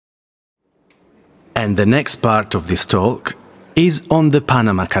And the next part of this talk is on the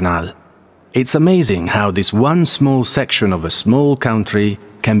Panama Canal. It's amazing how this one small section of a small country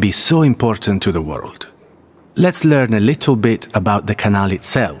can be so important to the world. Let's learn a little bit about the canal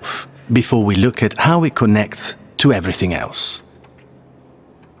itself before we look at how it connects to everything else.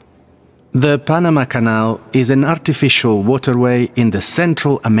 The Panama Canal is an artificial waterway in the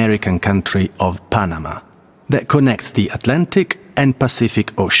Central American country of Panama that connects the Atlantic and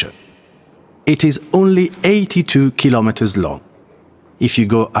Pacific Ocean. It is only 82 kilometers long. If you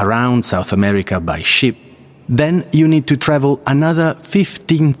go around South America by ship, then you need to travel another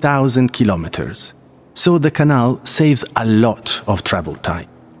 15,000 kilometers. So the canal saves a lot of travel time.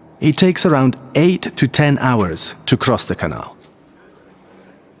 It takes around 8 to 10 hours to cross the canal.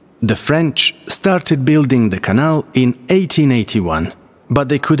 The French started building the canal in 1881, but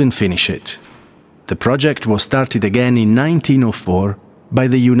they couldn't finish it. The project was started again in 1904 by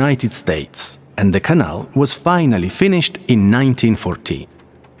the United States, and the canal was finally finished in 1914.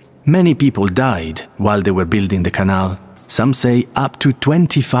 Many people died while they were building the canal, some say up to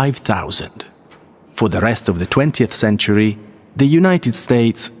 25,000. For the rest of the 20th century, the United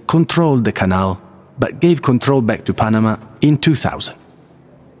States controlled the canal, but gave control back to Panama in 2000.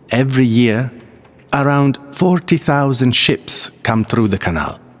 Every year, around 40,000 ships come through the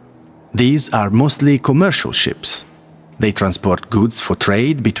canal. These are mostly commercial ships. They transport goods for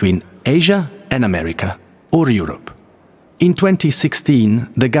trade between Asia and America, or Europe. In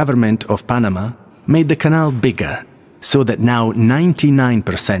 2016, the government of Panama made the canal bigger, so that now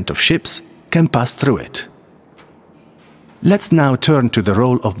 99% of ships can pass through it. Let's now turn to the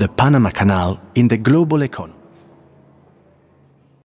role of the Panama Canal in the global economy.